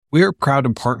We are proud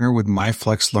to partner with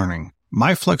MyFlexLearning.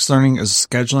 MyFlexLearning is a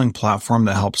scheduling platform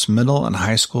that helps middle and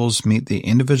high schools meet the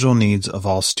individual needs of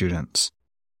all students.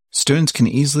 Students can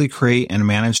easily create and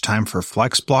manage time for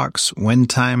flex blocks, win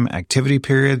time, activity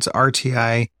periods,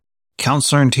 RTI,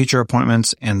 counselor and teacher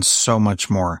appointments, and so much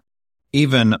more.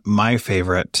 Even my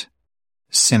favorite,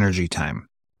 Synergy Time.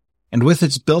 And with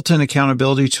its built-in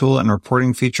accountability tool and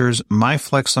reporting features,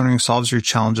 MyFlexLearning solves your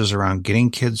challenges around getting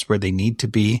kids where they need to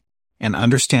be and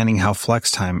understanding how flex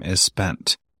time is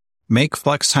spent. Make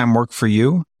flex time work for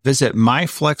you. Visit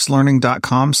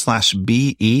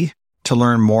myflexlearning.com/BE to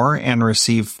learn more and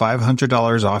receive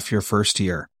 $500 off your first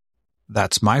year.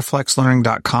 That's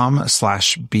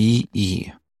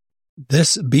myflexlearning.com/BE.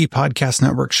 This B Podcast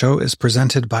Network show is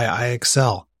presented by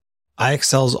iExcel.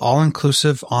 iExcel's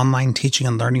all-inclusive online teaching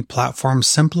and learning platform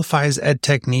simplifies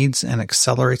edtech needs and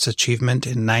accelerates achievement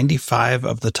in 95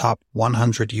 of the top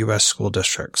 100 U.S. school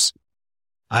districts.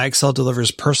 iExcel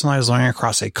delivers personalized learning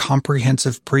across a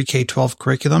comprehensive pre-K-12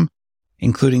 curriculum,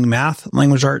 including math,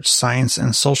 language arts, science,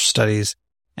 and social studies,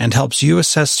 and helps you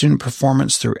assess student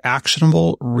performance through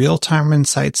actionable, real-time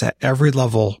insights at every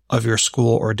level of your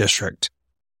school or district.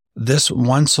 This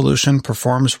one solution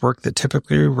performs work that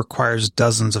typically requires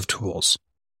dozens of tools.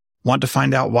 Want to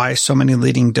find out why so many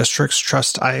leading districts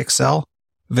trust iExcel?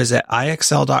 Visit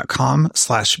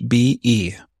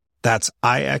iexcel.com/BE. That's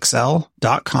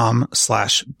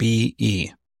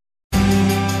iexcel.com/BE.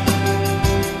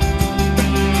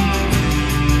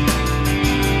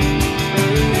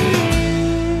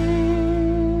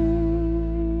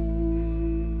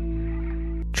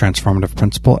 Transformative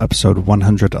Principal, episode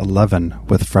 111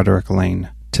 with Frederick Lane.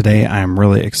 Today, I am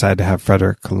really excited to have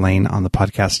Frederick Lane on the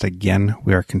podcast again.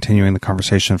 We are continuing the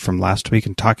conversation from last week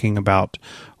and talking about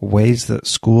ways that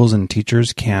schools and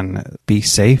teachers can be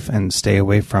safe and stay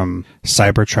away from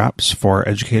cyber traps for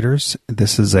educators.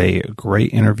 This is a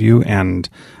great interview, and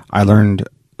I learned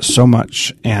so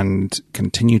much and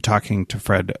continue talking to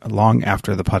Fred long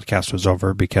after the podcast was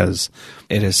over because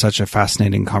it is such a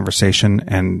fascinating conversation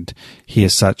and he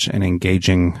is such an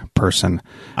engaging person.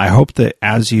 I hope that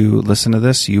as you listen to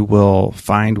this, you will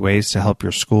find ways to help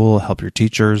your school, help your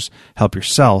teachers, help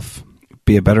yourself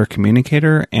be a better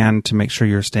communicator, and to make sure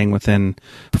you're staying within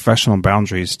professional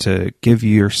boundaries to give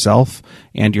yourself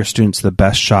and your students the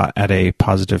best shot at a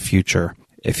positive future.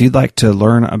 If you'd like to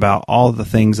learn about all the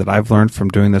things that I've learned from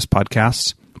doing this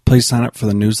podcast, please sign up for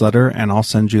the newsletter and I'll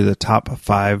send you the top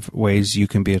 5 ways you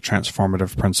can be a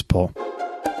transformative principal.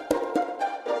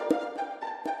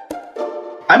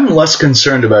 I'm less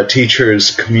concerned about teachers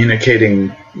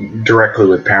communicating directly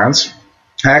with parents.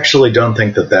 I actually don't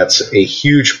think that that's a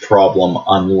huge problem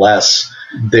unless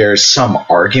there's some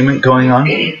argument going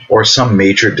on or some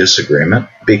major disagreement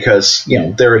because,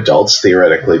 they're adults.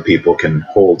 Theoretically, people can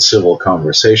hold civil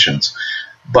conversations.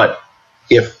 But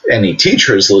if any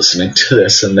teacher is listening to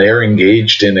this and they're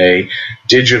engaged in a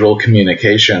digital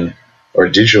communication or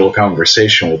digital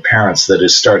conversation with parents that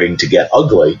is starting to get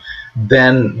ugly,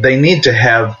 then they need to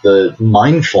have the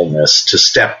mindfulness to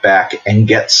step back and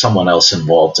get someone else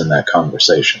involved in that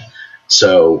conversation.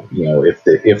 So,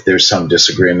 if there's some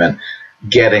disagreement,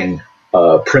 getting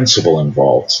a principal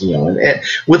involved, and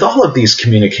with all of these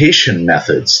communication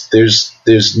methods, there's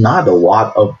not a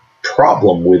lot of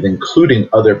problem with including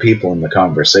other people in the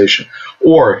conversation.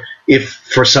 Or if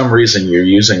for some reason you're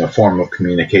using a form of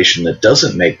communication that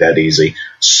doesn't make that easy,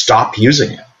 stop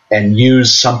using it and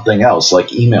use something else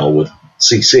like email with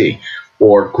CC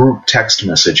or group text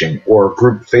messaging or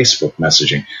group Facebook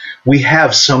messaging. We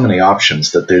have so many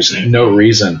options that there's no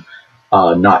reason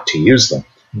not to use them.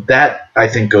 That, I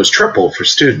think, goes triple for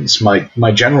students.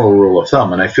 My general rule of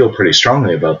thumb, and I feel pretty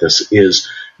strongly about this, is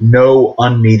no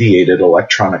unmediated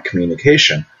electronic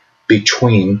communication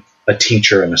between a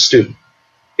teacher and a student.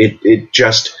 It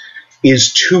just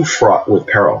is too fraught with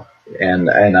peril. And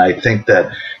I think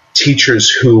that teachers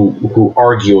who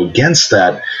argue against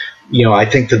that, I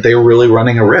think that they're really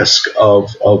running a risk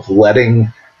of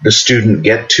letting the student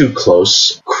get too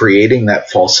close, creating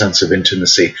that false sense of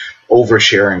intimacy,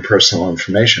 oversharing personal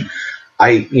information.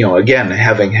 Again,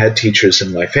 having had teachers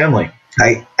in my family,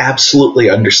 I absolutely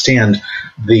understand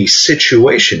the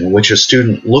situation in which a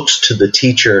student looks to the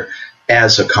teacher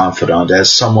as a confidant,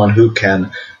 as someone who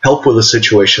can help with a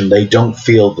situation they don't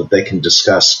feel that they can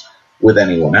discuss with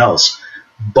anyone else.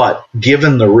 But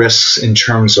given the risks in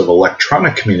terms of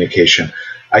electronic communication,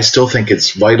 I still think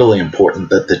it's vitally important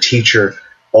that the teacher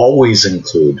always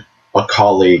include a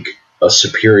colleague, a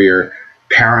superior,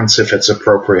 parents if it's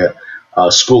appropriate,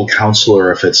 a school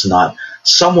counselor if it's not,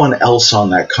 someone else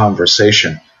on that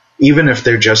conversation, even if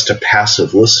they're just a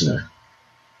passive listener,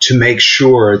 to make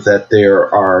sure that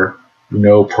there are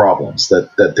no problems,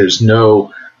 that there's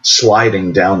no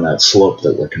sliding down that slope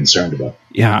that we're concerned about.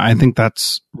 Yeah, I think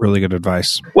that's really good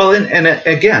advice. Well, and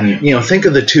again, think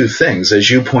of the two things. As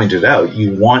you pointed out,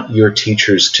 you want your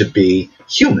teachers to be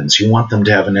humans. You want them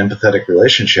to have an empathetic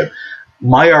relationship.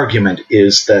 My argument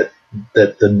is that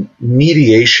the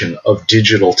mediation of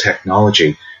digital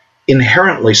technology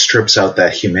inherently strips out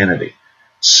that humanity.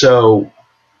 So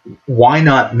why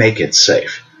not make it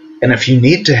safe? And if you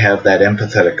need to have that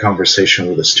empathetic conversation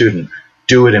with a student,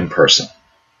 do it in person.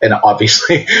 And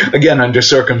obviously, again, under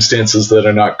circumstances that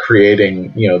are not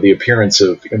creating, the appearance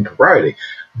of impropriety.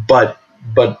 But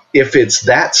if it's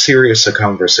that serious a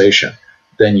conversation,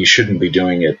 then you shouldn't be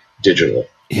doing it digitally.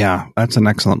 Yeah, that's an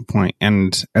excellent point.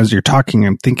 And as you're talking,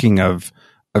 I'm thinking of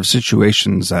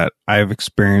situations that I've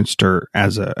experienced, or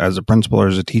as a principal or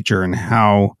as a teacher, and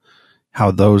how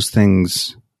those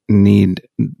things you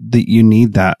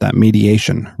need that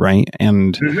mediation, right?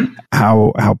 And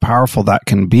how powerful that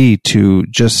can be to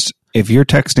just, if you're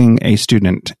texting a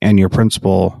student and your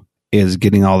principal is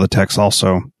getting all the texts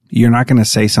also, you're not going to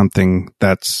say something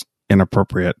that's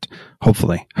inappropriate,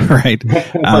 hopefully, right?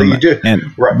 Well, you do.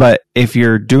 Right. But if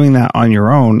you're doing that on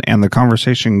your own and the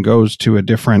conversation goes to a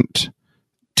different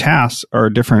task or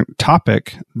a different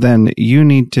topic, then you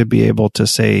need to be able to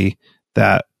say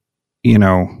that,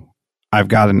 I've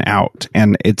got an out.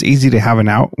 And it's easy to have an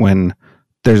out when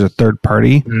there's a third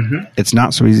party. It's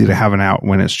not so easy to have an out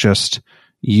when it's just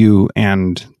you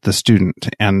and the student.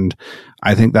 And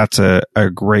I think that's a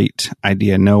great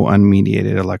idea. No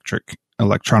unmediated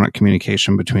electronic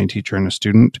communication between a teacher and a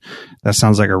student. That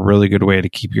sounds like a really good way to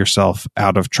keep yourself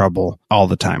out of trouble all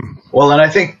the time. Well, and I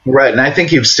think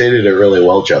you've stated it really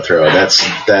well, Jethro.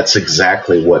 That's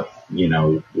exactly what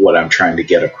I'm trying to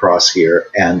get across here.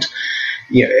 And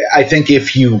I think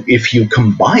if you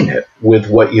combine it with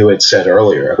what you had said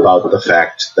earlier about the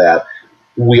fact that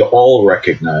we all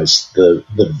recognize the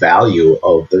value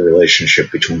of the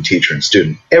relationship between teacher and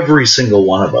student, every single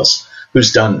one of us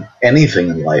who's done anything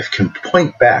in life can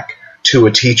point back to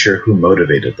a teacher who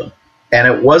motivated them. And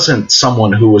it wasn't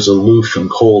someone who was aloof and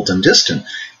cold and distant.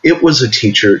 It was a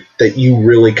teacher that you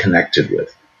really connected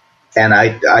with. And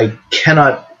I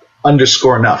cannot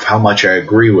underscore enough how much I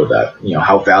agree with that,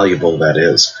 how valuable that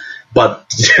is.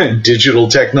 But digital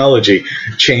technology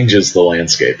changes the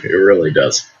landscape. It really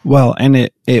does. Well, and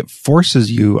it forces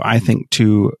you, I think,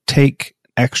 to take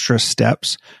extra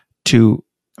steps to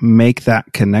make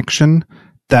that connection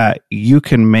that you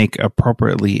can make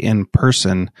appropriately in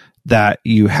person that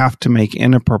you have to make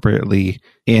inappropriately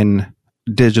in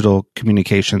digital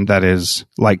communication that is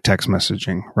like text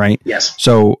messaging, right? Yes.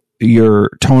 So your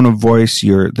tone of voice,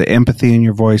 the empathy in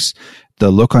your voice,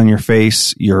 the look on your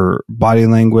face, your body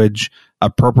language,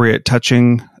 appropriate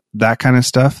touching, that kind of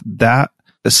stuff, that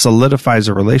solidifies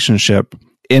a relationship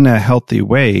in a healthy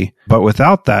way. But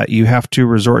without that, you have to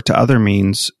resort to other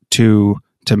means to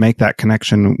make that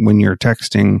connection when you're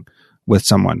texting with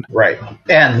someone. Right.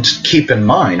 And keep in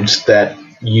mind that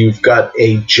you've got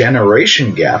a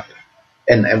generation gap.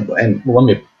 And let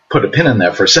me put a pin in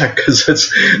that for a sec, because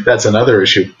that's another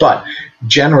issue. But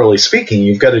generally speaking,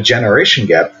 you've got a generation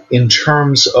gap in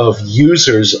terms of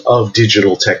users of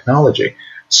digital technology.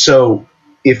 So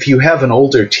if you have an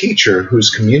older teacher who's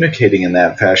communicating in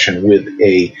that fashion with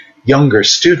a younger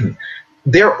student,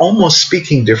 they're almost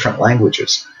speaking different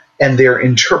languages. And their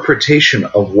interpretation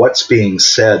of what's being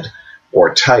said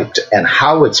or typed and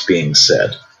how it's being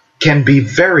said can be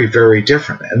very, very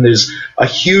different. And there's a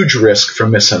huge risk for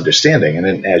misunderstanding.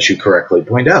 And as you correctly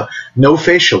point out, no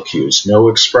facial cues, no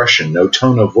expression, no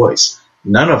tone of voice,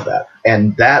 none of that.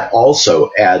 And that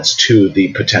also adds to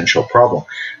the potential problem.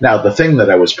 Now, the thing that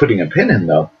I was putting a pin in,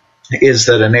 though, is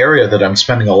that an area that I'm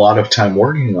spending a lot of time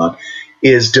working on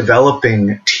is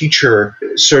developing teacher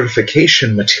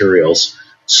certification materials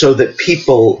so that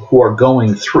people who are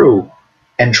going through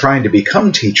and trying to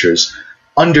become teachers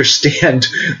understand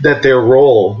that their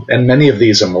role, and many of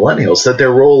these are millennials, that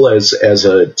their role as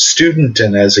a student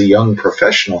and as a young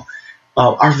professional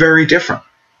are very different.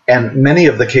 And many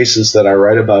of the cases that I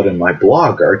write about in my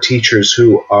blog are teachers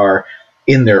who are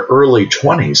in their early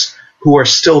 20s who are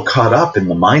still caught up in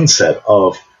the mindset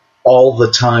of all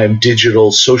the time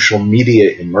digital social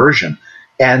media immersion.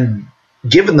 And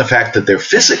given the fact that they're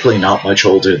physically not much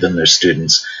older than their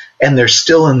students and they're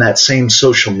still in that same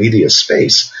social media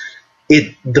space,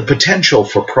 the potential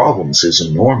for problems is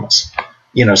enormous.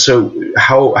 So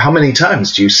how many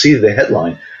times do you see the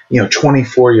headline,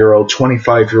 24-year-old,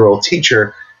 25-year-old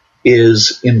teacher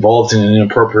is involved in an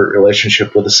inappropriate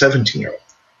relationship with a 17-year-old?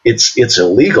 It's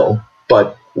illegal,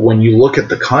 but when you look at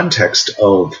the context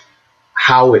of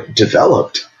how it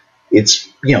developed, it's,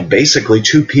 basically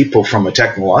two people from a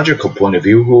technological point of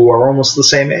view who are almost the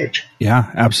same age.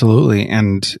 Yeah, absolutely.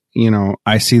 And,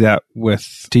 I see that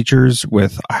with teachers,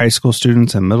 with high school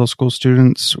students and middle school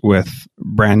students, with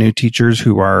brand new teachers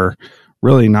who are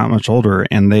really not much older,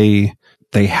 and they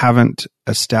haven't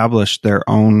established their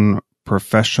own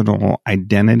professional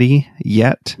identity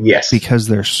yet. Yes. Because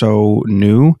they're so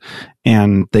new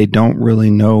and they don't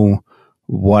really know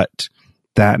what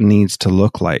that needs to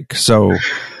look like. So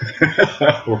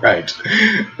right.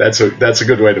 That's a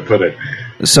good way to put it.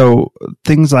 So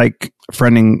things like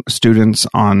friending students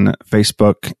on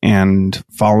Facebook and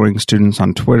following students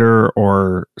on Twitter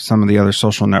or some of the other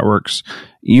social networks.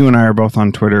 You and I are both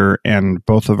on Twitter, and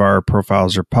both of our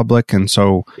profiles are public, and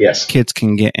so yes, kids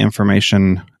can get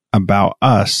information about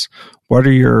us. What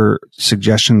are your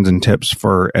suggestions and tips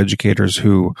for educators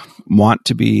who want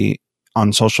to be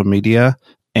on social media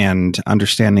and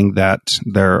understanding that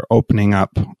they're opening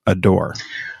up a door?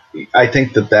 I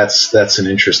think that's an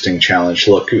interesting challenge.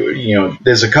 Look,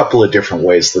 there's a couple of different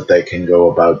ways that they can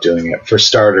go about doing it. For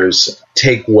starters,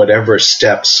 take whatever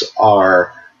steps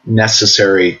are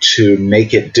necessary to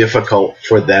make it difficult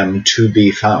for them to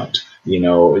be found.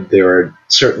 There are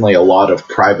certainly a lot of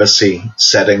privacy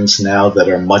settings now that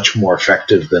are much more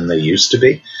effective than they used to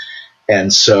be.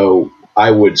 And so I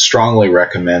would strongly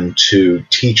recommend to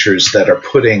teachers that are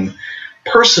putting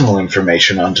personal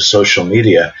information onto social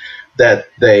media that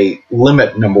they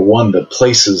limit, number one, the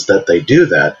places that they do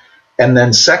that, and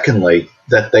then secondly,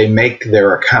 that they make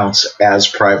their accounts as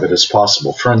private as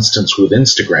possible. For instance, with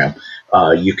Instagram,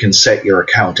 you can set your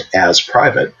account as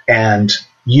private, and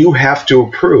you have to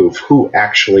approve who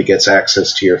actually gets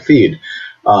access to your feed.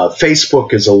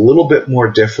 Facebook is a little bit more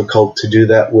difficult to do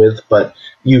that with, but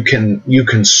you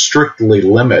can strictly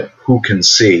limit who can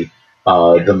see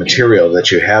the material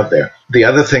that you have there. The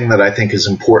other thing that I think is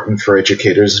important for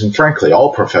educators, and frankly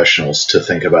all professionals to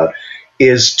think about,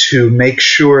 is to make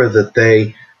sure that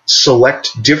they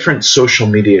select different social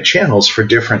media channels for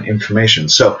different information.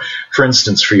 So, for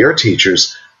instance, for your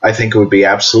teachers, I think it would be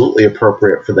absolutely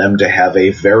appropriate for them to have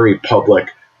a very public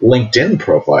LinkedIn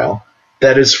profile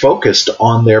that is focused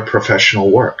on their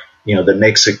professional work, that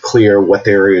makes it clear what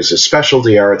their areas of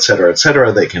specialty are, et cetera, et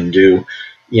cetera. They can do,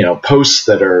 posts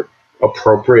that are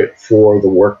appropriate for the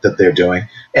work that they're doing.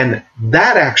 And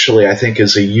that actually, I think,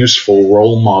 is a useful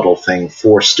role model thing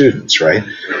for students, right?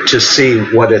 To see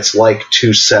what it's like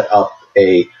to set up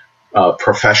a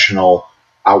professional,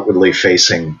 outwardly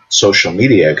facing social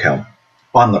media account.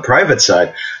 On the private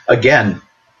side, again,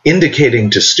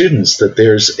 indicating to students that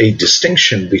there's a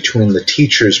distinction between the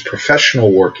teacher's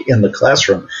professional work in the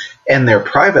classroom and their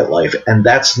private life, and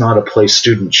that's not a place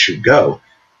students should go,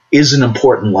 is an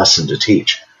important lesson to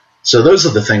teach. So those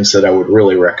are the things that I would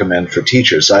really recommend for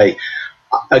teachers.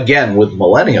 Again, with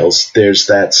millennials, there's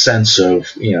that sense of,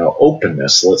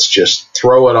 openness. Let's just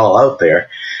throw it all out there.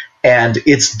 And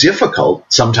it's difficult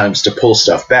sometimes to pull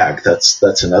stuff back.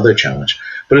 That's another challenge.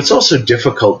 But it's also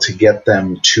difficult to get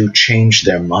them to change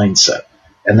their mindset.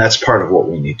 And that's part of what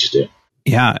we need to do.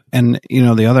 Yeah. And,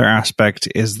 the other aspect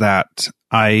is that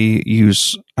I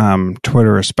use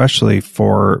Twitter especially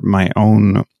for my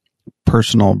own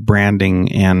personal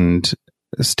branding and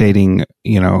stating,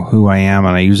 who I am.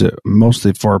 And I use it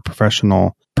mostly for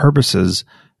professional purposes.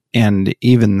 And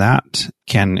even that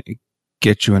can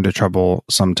get you into trouble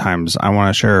sometimes. I want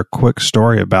to share a quick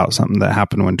story about something that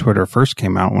happened when Twitter first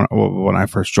came out. When I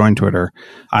first joined Twitter,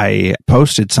 I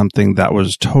posted something that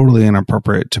was totally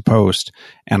inappropriate to post.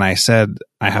 And I said,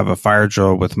 I have a fire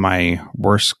drill with my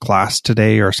worst class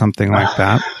today or something like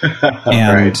that.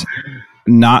 And right.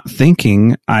 Not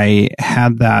thinking, I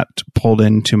had that pulled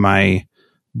into my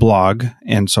blog.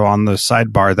 And so on the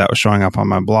sidebar that was showing up on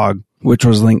my blog, which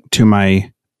was linked to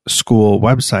my school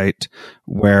website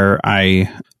where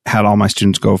I had all my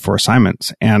students go for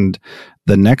assignments. And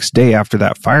the next day after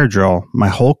that fire drill, my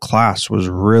whole class was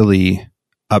really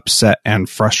upset and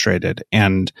frustrated.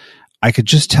 And I could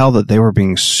just tell that they were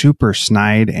being super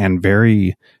snide and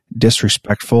very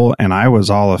disrespectful. And I was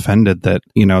all offended that,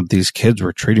 these kids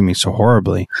were treating me so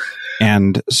horribly.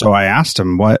 And so I asked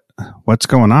them, what's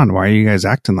going on? Why are you guys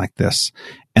acting like this?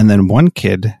 And then one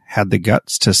kid had the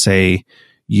guts to say,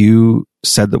 you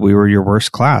said that we were your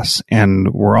worst class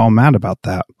and we're all mad about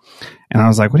that. And I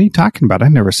was like, what are you talking about? I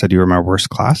never said you were my worst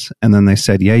class. And then they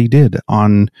said, yeah, you did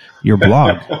on your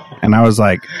blog. And I was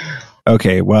like,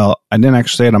 okay, well, I didn't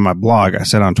actually say it on my blog. I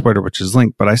said on Twitter, which is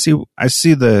linked, but I see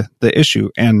the issue.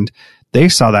 And they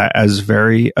saw that as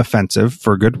very offensive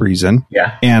for good reason.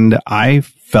 Yeah. And I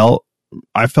felt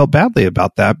badly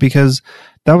about that because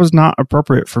that was not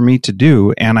appropriate for me to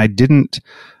do. And I didn't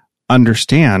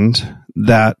understand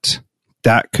that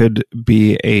that could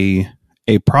be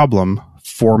a problem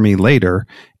for me later.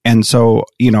 And so,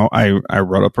 I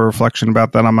wrote up a reflection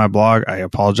about that on my blog. I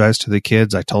apologized to the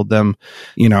kids. I told them,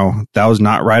 that was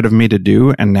not right of me to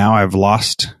do. And now I've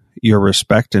lost your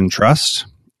respect and trust.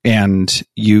 And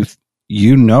you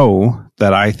know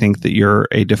that I think that you're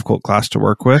a difficult class to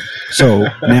work with. So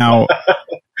now,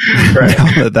 Right.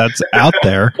 now that that's out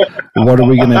there, what are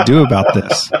we going to do about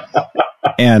this?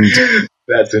 And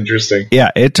that's interesting.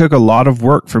 Yeah, it took a lot of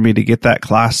work for me to get that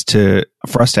class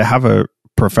for us to have a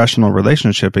professional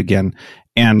relationship again.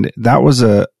 And that was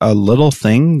a little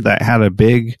thing that had a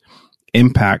big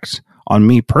impact on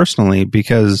me personally,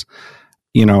 because,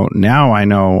 now I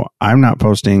know I'm not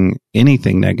posting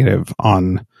anything negative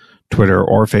on Twitter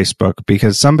or Facebook,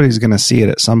 because somebody's going to see it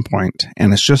at some point,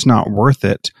 and it's just not worth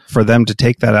it for them to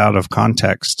take that out of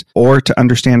context or to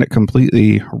understand it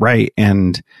completely right.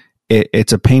 And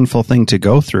it's a painful thing to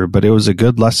go through, but it was a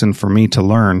good lesson for me to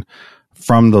learn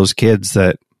from those kids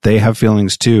that they have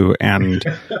feelings too. And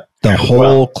the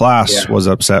whole class was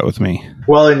upset with me.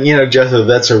 Well, and Jethro,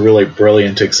 that's a really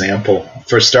brilliant example.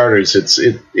 For starters,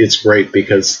 it's great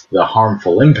because the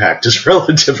harmful impact is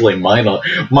relatively minor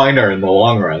in the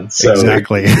long run. So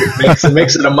exactly. it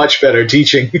makes it a much better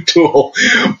teaching tool.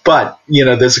 But,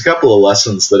 there's a couple of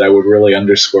lessons that I would really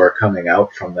underscore coming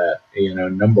out from that.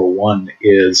 Number one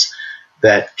is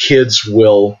that kids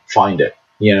will find it.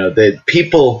 That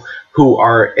people who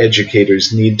are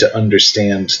educators need to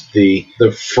understand the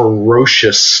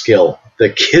ferocious skill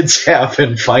that kids have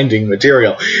in finding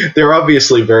material. They're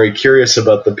obviously very curious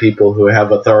about the people who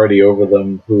have authority over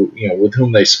them, who, with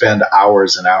whom they spend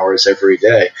hours and hours every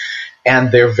day.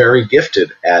 And they're very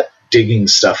gifted at digging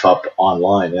stuff up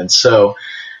online. And so,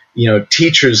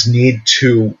 teachers need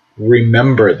to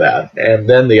remember that. And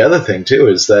then the other thing too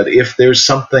is that if there's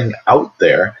something out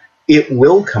there, it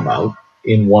will come out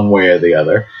in one way or the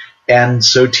other. And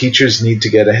so teachers need to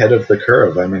get ahead of the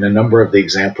curve. I mean, a number of the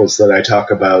examples that I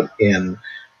talk about in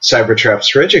Cyber Traps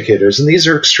for Educators, and these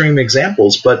are extreme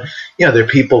examples, but, there are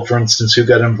people, for instance, who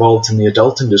got involved in the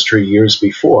adult industry years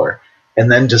before and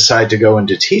then decide to go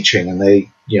into teaching, and they,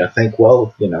 think,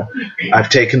 well, I've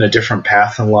taken a different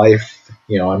path in life,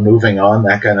 I'm moving on,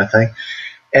 that kind of thing.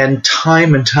 And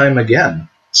time again,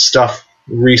 stuff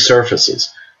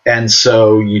resurfaces. And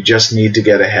so you just need to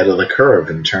get ahead of the curve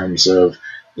in terms of,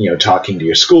 talking to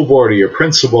your school board or your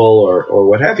principal or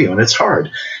what have you. And it's hard.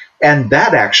 And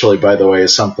that actually, by the way,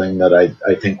 is something that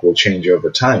I think will change over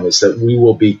time, is that we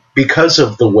will be, because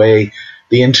of the way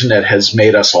the internet has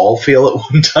made us all feel at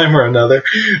one time or another,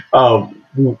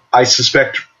 I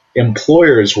suspect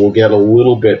employers will get a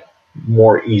little bit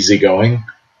more easygoing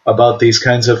about these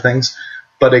kinds of things.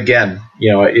 But again,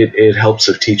 it helps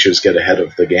if teachers get ahead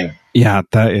of the game. Yeah,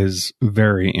 that is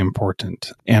very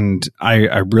important. And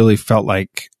I really felt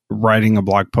like writing a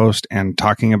blog post and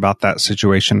talking about that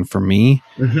situation for me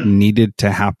needed to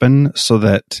happen so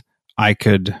that I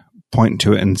could point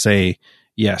to it and say,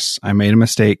 yes, I made a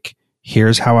mistake.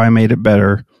 Here's how I made it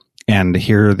better. And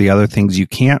here are the other things you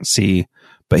can't see.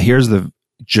 But here's the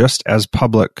just as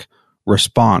public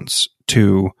response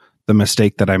to the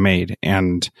mistake that I made.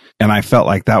 And I felt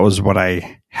like that was what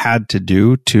I had to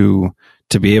do to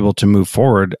be able to move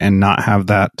forward and not have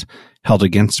that held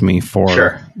against me for,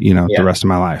 the rest of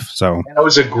my life. So and it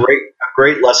was a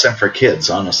great lesson for kids,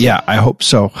 honestly. Yeah, I hope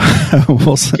so.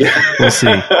 We'll see. We'll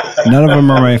see. None of them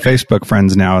are my Facebook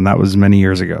friends now, and that was many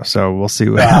years ago. So we'll see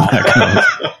how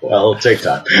that goes. Well, it'll take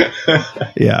time.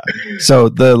 Yeah. So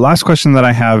the last question that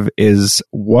I have is,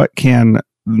 what can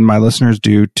my listeners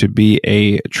do to be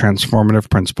a transformative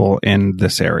principal in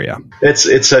this area?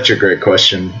 It's such a great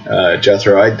question,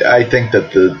 Jethro. I think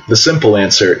that the simple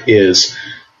answer is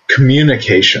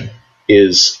communication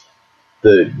is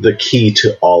the key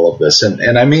to all of this.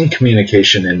 And I mean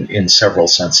communication in several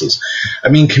senses. I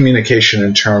mean communication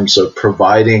in terms of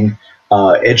providing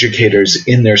educators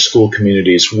in their school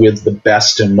communities with the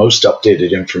best and most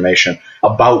updated information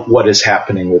about what is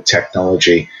happening with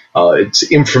technology. It's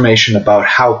information about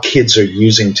how kids are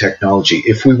using technology.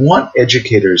 If we want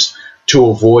educators to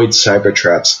avoid cyber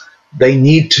traps, they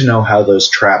need to know how those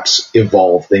traps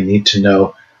evolve. They need to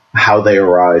know how they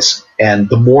arise. And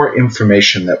the more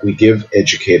information that we give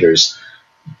educators,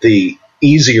 the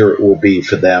easier it will be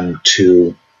for them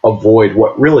to avoid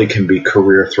what really can be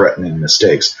career-threatening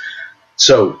mistakes.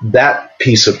 So that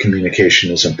piece of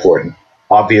communication is important.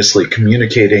 Obviously,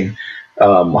 communicating,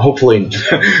 hopefully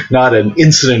not an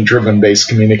incident-driven based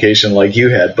communication like you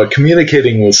had, but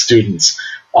communicating with students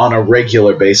on a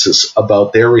regular basis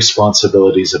about their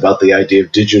responsibilities, about the idea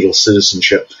of digital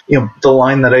citizenship. The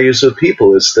line that I use with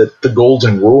people is that the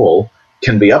golden rule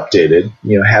can be updated,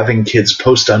 having kids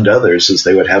post unto others as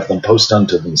they would have them post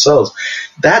unto themselves.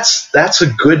 That's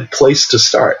a good place to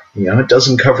start. It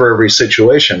doesn't cover every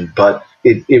situation, but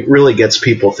it really gets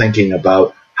people thinking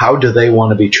about how do they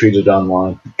want to be treated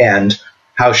online and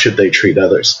how should they treat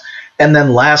others. And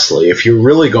then lastly, if you're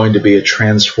really going to be a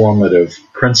transformative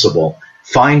principal,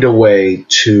 find a way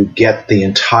to get the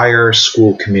entire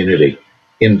school community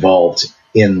involved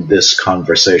in this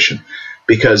conversation.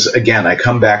 Because, again, I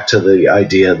come back to the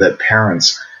idea that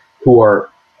parents who are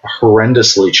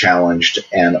horrendously challenged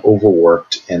and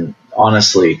overworked and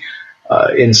honestly,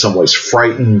 in some ways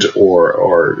frightened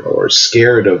or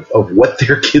scared of what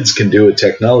their kids can do with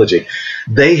technology,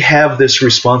 they have this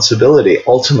responsibility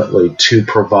ultimately to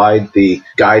provide the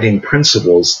guiding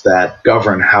principles that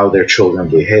govern how their children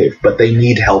behave. But they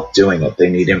need help doing it. They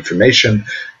need information.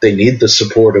 They need the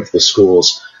support of the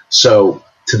schools. So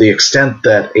to the extent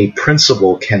that a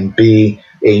principal can be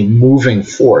a moving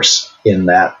force in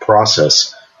that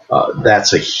process,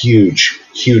 that's a huge,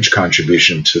 huge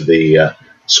contribution to the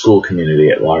school community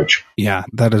at large. Yeah,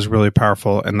 that is really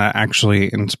powerful. And that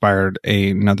actually inspired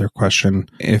another question.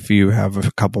 If you have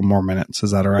a couple more minutes,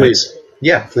 is that all right? Please.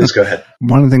 Yeah, please go ahead.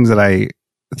 One of the things that I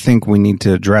think we need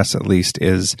to address at least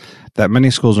is that many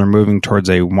schools are moving towards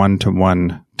a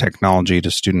one-to-one technology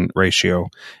to student ratio.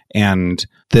 And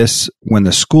this, when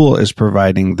the school is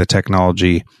providing the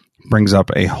technology, brings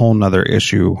up a whole nother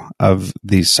issue of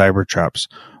these cyber traps.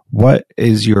 What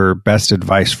is your best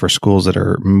advice for schools that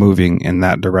are moving in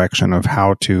that direction of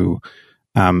how to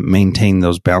maintain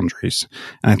those boundaries?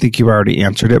 And I think you already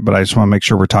answered it, but I just want to make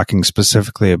sure we're talking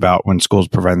specifically about when schools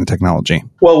provide the technology.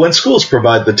 Well, when schools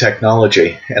provide the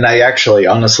technology, and I actually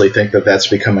honestly think that that's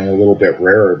becoming a little bit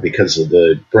rarer because of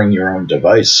the bring your own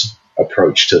device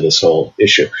approach to this whole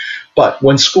issue. But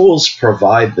when schools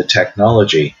provide the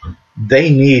technology, they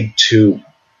need to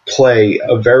play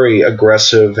a very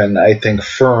aggressive and I think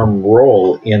firm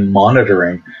role in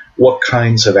monitoring what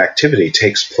kinds of activity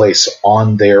takes place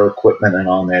on their equipment and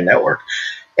on their network.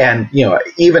 And,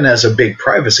 even as a big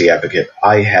privacy advocate,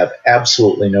 I have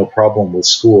absolutely no problem with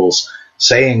schools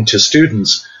saying to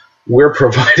students, we're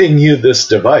providing you this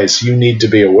device. You need to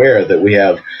be aware that we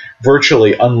have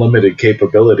virtually unlimited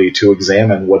capability to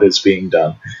examine what is being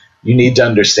done. You need to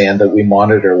understand that we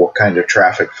monitor what kind of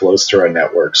traffic flows through our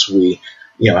networks. We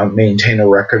maintain a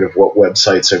record of what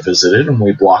websites are visited, and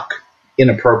we block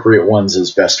inappropriate ones as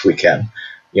best we can.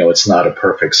 It's not a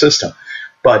perfect system,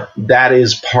 but that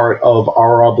is part of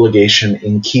our obligation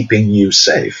in keeping you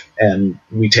safe, and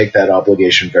we take that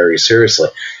obligation very seriously.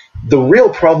 The real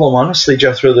problem, honestly,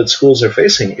 Jethro, that schools are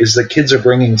facing is that kids are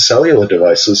bringing cellular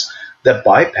devices that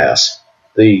bypass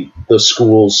the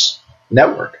school's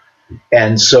network.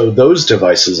 And so those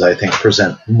devices, I think,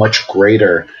 present much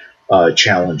greater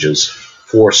challenges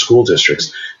for school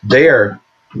districts. There,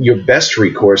 your best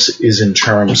recourse is in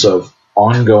terms of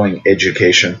ongoing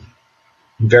education,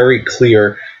 very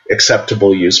clear,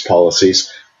 acceptable use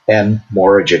policies, and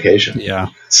more education. Yeah.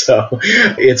 So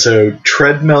it's a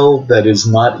treadmill that is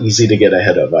not easy to get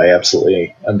ahead of. I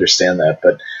absolutely understand that.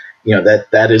 But,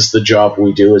 that is the job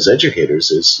we do as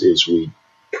educators is we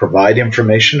provide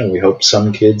information, and we hope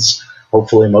some kids,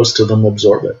 hopefully most of them,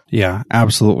 absorb it. Yeah,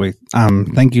 absolutely.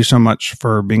 Thank you so much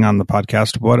for being on the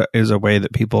podcast. What is a way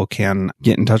that people can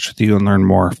get in touch with you and learn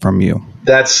more from you?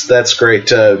 That's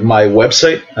great. My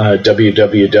website,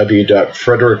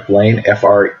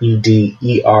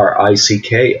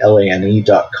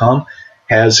 www.frederickLane.com,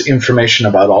 has information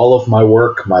about all of my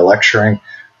work, my lecturing,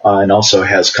 and also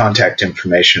has contact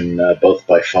information both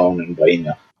by phone and by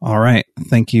email. All right.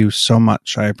 Thank you so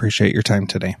much. I appreciate your time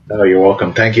today. Oh, you're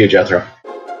welcome. Thank you, Jethro.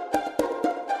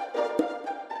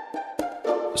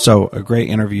 So a great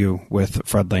interview with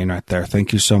Fred Lane right there.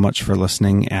 Thank you so much for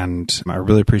listening, and I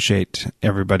really appreciate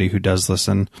everybody who does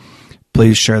listen.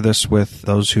 Please share this with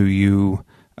those who you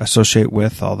associate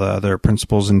with, all the other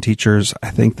principals and teachers.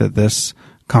 I think that this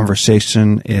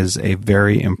conversation is a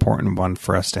very important one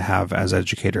for us to have as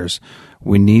educators.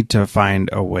 We need to find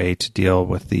a way to deal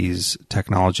with these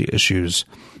technology issues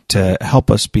to help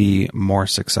us be more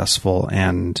successful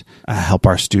and help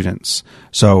our students.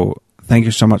 So thank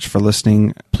you so much for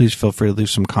listening. Please feel free to leave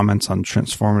some comments on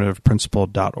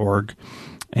transformativeprincipal.org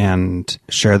and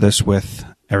share this with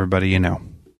everybody you know.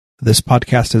 This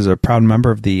podcast is a proud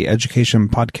member of the Education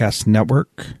Podcast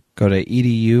Network. Go to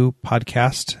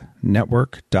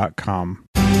edupodcastnetwork.com.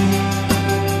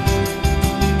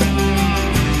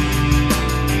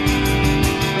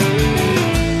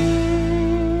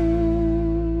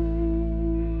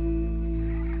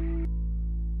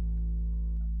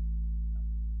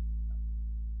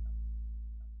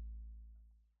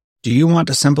 Do you want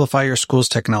to simplify your school's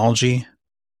technology,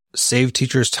 save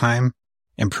teachers time,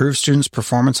 improve students'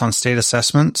 performance on state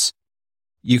assessments?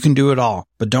 You can do it all,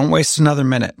 but don't waste another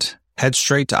minute. Head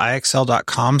straight to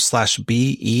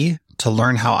ixl.com/BE to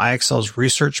learn how IXL's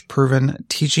research-proven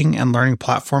teaching and learning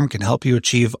platform can help you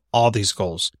achieve all these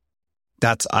goals.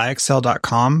 That's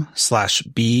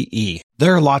ixl.com/BE.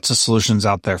 There are lots of solutions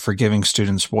out there for giving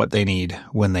students what they need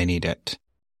when they need it.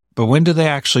 But when do they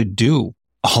actually do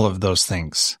all of those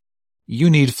things?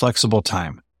 You need flexible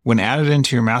time. When added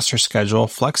into your master schedule,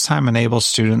 Flex Time enables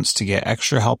students to get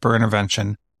extra help or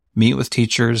intervention, meet with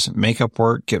teachers, make up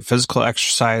work, get physical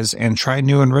exercise, and try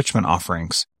new enrichment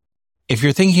offerings. If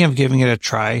you're thinking of giving it a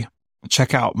try,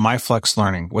 check out My Flex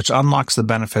Learning, which unlocks the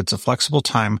benefits of flexible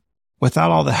time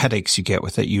without all the headaches you get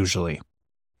with it usually.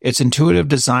 Its intuitive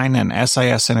design and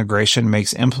SIS integration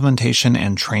makes implementation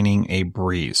and training a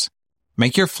breeze.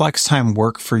 Make your flex time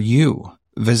work for you.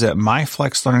 Visit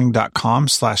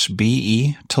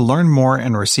myflexlearning.com/BE to learn more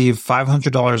and receive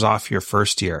 $500 off your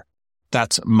first year.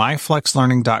 That's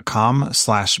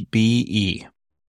myflexlearning.com/BE.